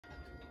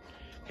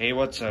Hey,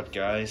 what's up,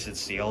 guys?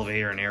 It's the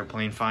Elevator and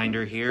Airplane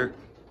Finder here,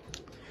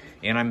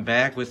 and I'm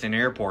back with an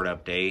airport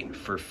update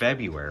for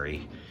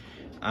February.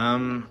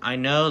 I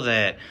know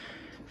that,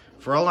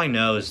 for all I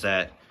know is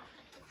that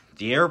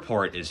the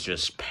airport is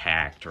just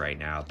packed right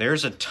now.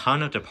 There's a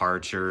ton of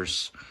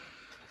departures,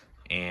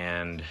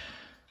 and,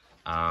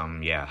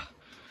 yeah.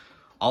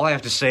 All I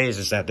have to say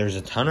is that there's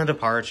a ton of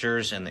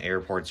departures, and the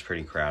airport's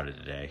pretty crowded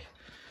today.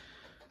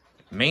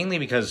 Mainly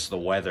because the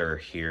weather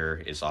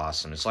here is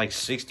awesome. It's like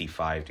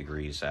 65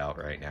 degrees out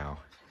right now.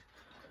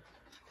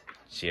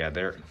 So yeah,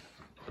 the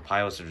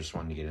pilots are just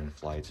wanting to get into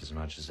flights as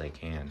much as they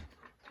can.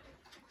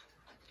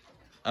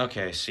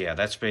 Okay, so yeah,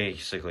 that's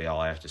basically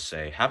all I have to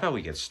say. How about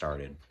we get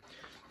started?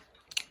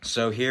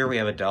 So here we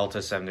have a Delta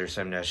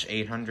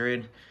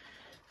 737-800.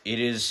 It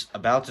is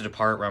about to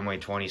depart runway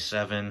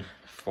 27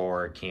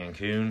 for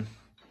Cancun.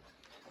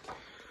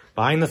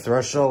 Behind the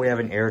threshold, we have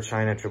an Air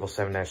China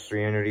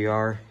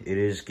 777-300ER. It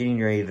is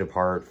getting ready to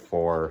depart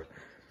for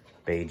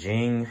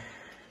Beijing.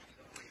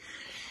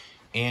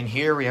 And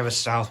here we have a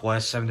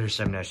Southwest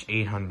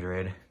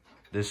 737-800.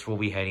 This will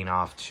be heading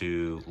off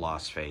to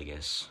Las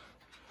Vegas.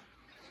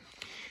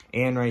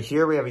 And right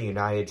here we have a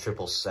United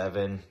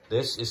 777.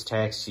 This is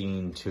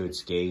taxiing to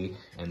its gate,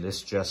 and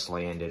this just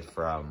landed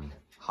from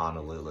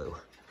Honolulu.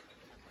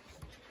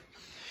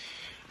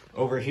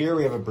 Over here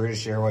we have a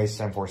British Airways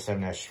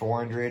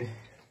 747-400.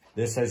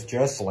 This has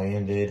just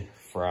landed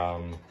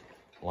from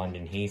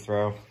London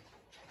Heathrow.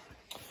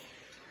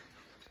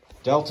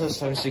 Delta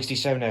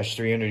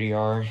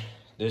 767-300ER.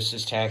 This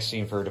is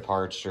taxiing for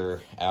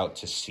departure out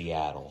to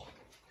Seattle.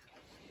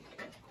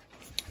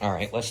 All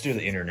right, let's do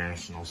the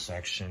international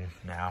section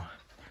now.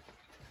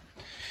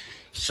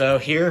 So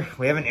here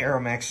we have an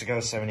Aeromexico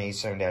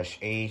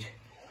 787-8.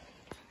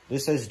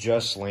 This has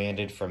just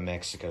landed from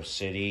Mexico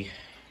City.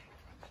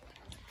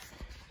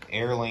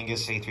 Aer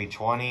Lingus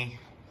A320.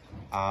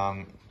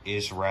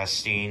 Is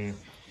resting.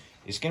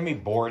 It's going to be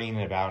boarding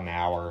in about an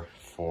hour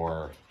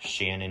for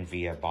Shannon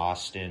via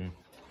Boston.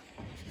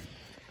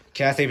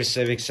 Cathay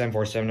Pacific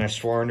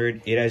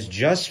 747-400. It has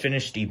just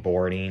finished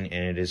deboarding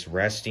and it is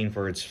resting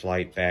for its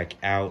flight back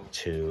out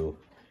to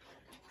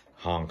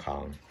Hong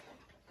Kong.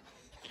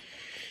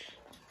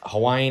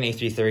 Hawaiian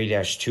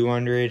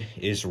A330-200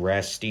 is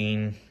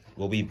resting.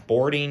 Will be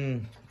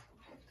boarding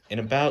in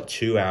about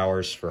 2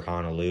 hours for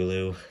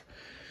Honolulu.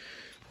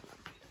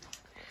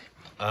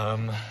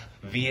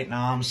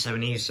 Vietnam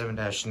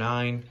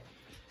 787-9.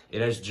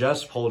 It has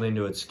just pulled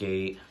into its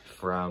gate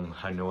from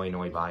Hanoi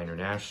Noi Bai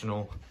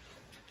International.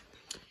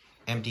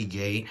 Empty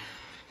gate.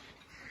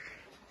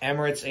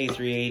 Emirates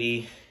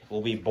A380 will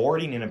be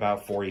boarding in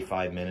about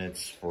 45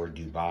 minutes for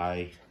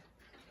Dubai.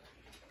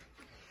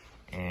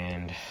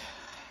 And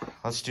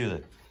let's do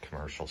the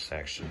commercial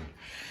section.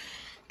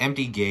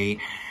 Empty gate.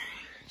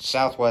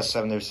 Southwest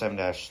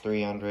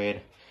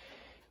 737-300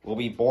 will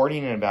be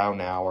boarding in about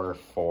an hour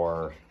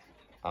for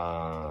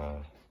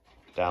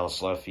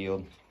Dallas Love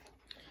Field.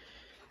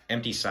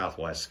 Empty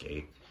Southwest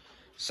gate.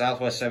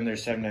 Southwest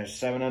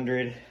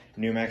 737-700,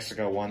 New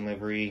Mexico 1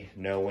 livery,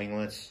 no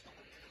winglets.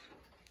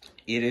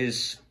 It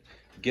is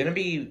going to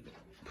be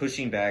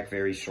pushing back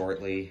very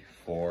shortly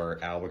for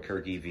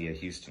Albuquerque via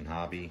Houston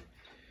Hobby.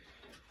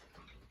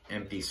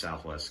 Empty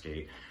Southwest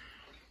gate.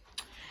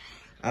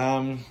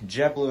 JetBlue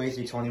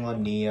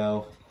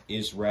A321neo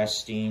is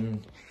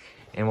resting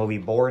and will be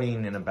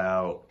boarding in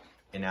about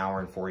an hour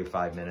and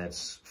 45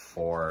 minutes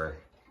for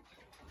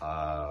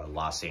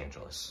Los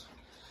Angeles.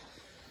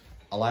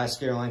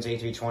 Alaska Airlines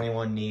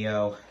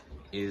A321neo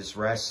is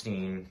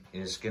resting,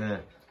 is going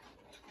to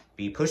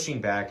be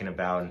pushing back in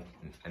about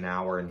an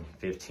hour and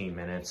 15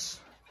 minutes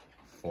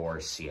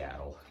for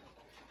Seattle.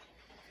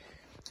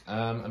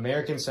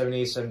 American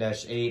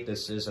 787-8,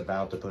 this is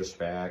about to push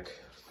back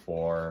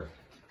for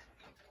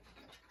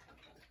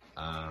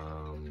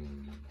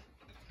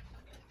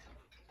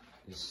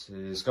this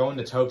is going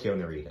to Tokyo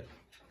Narita.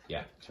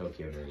 Yeah,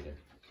 Tokyo Narita.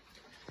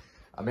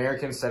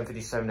 American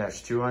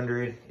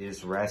 757-200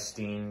 is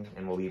resting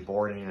and will be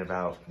boarding in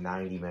about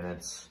 90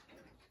 minutes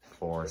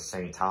for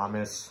St.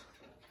 Thomas.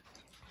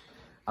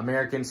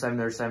 American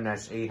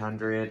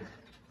 737-800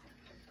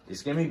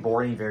 is going to be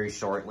boarding very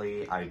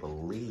shortly, I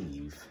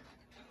believe.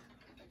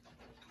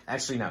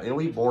 Actually, no, it'll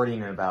be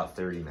boarding in about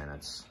 30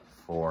 minutes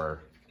for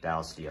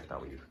Dallas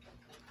DFW.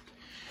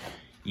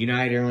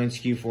 United Airlines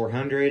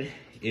Q400,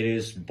 it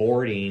is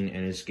boarding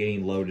and is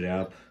getting loaded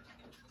up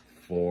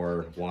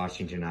for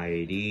Washington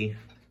IAD.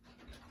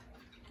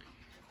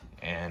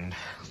 And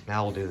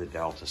now we'll do the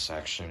Delta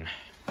section.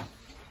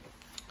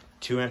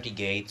 2 empty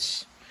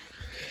gates.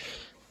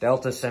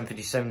 Delta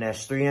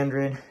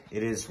 757-300,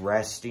 it is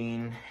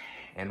resting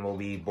and will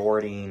be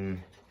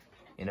boarding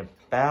in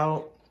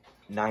about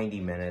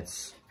 90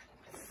 minutes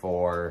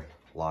for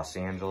Los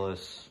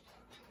Angeles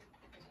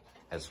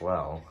as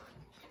well.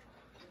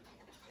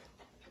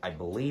 I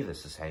believe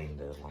this is heading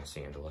to Los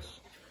Angeles.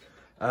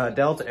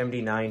 Delta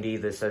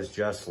MD-90, this has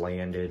just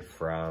landed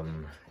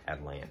from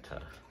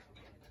Atlanta.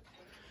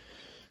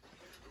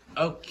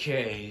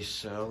 Okay,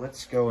 so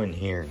let's go in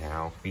here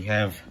now. We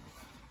have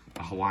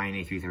a Hawaiian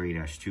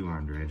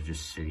A330-200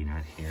 just sitting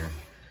out here,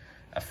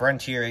 a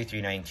Frontier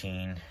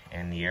A319,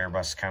 and the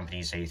Airbus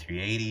Company's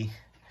A380.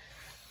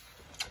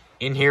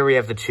 In here we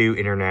have the two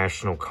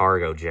international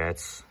cargo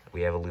jets.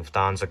 We have a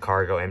Lufthansa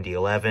Cargo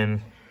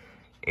MD-11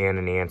 and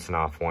an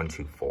Antonov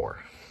 124.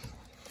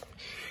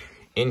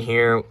 In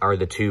here are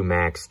the two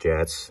MAX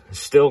jets,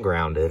 still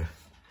grounded.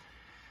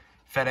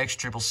 FedEx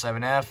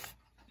 777F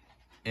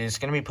is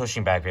going to be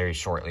pushing back very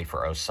shortly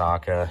for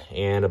Osaka,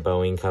 and a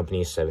Boeing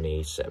Company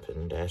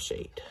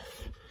 787-8.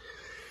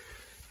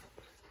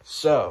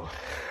 So,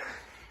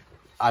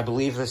 I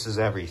believe this is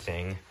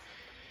everything.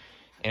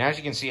 And as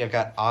you can see, I've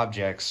got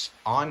objects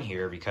on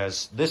here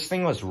because this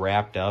thing was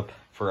wrapped up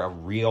for a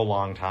real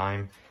long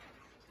time,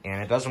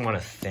 and it doesn't want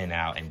to thin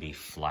out and be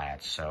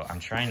flat. So I'm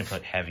trying to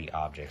put heavy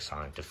objects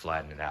on it to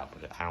flatten it out,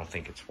 but I don't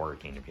think it's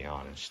working, to be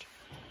honest.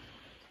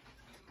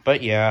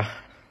 But yeah,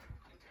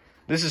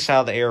 this is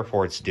how the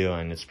airport's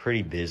doing. It's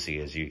pretty busy,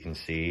 as you can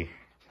see.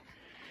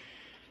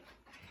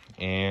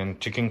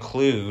 And to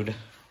conclude,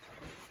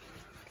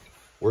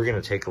 we're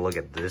going to take a look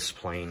at this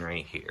plane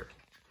right here.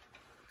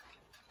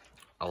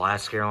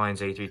 Alaska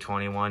Airlines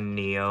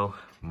A321neo,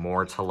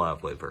 More to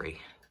Love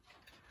livery.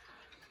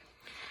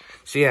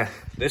 So yeah,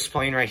 this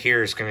plane right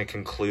here is going to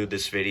conclude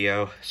this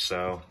video.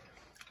 So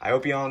I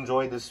hope you all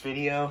enjoyed this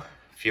video.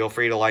 Feel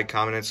free to like,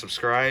 comment, and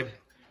subscribe.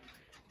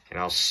 And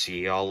I'll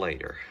see y'all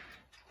later.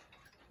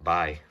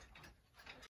 Bye.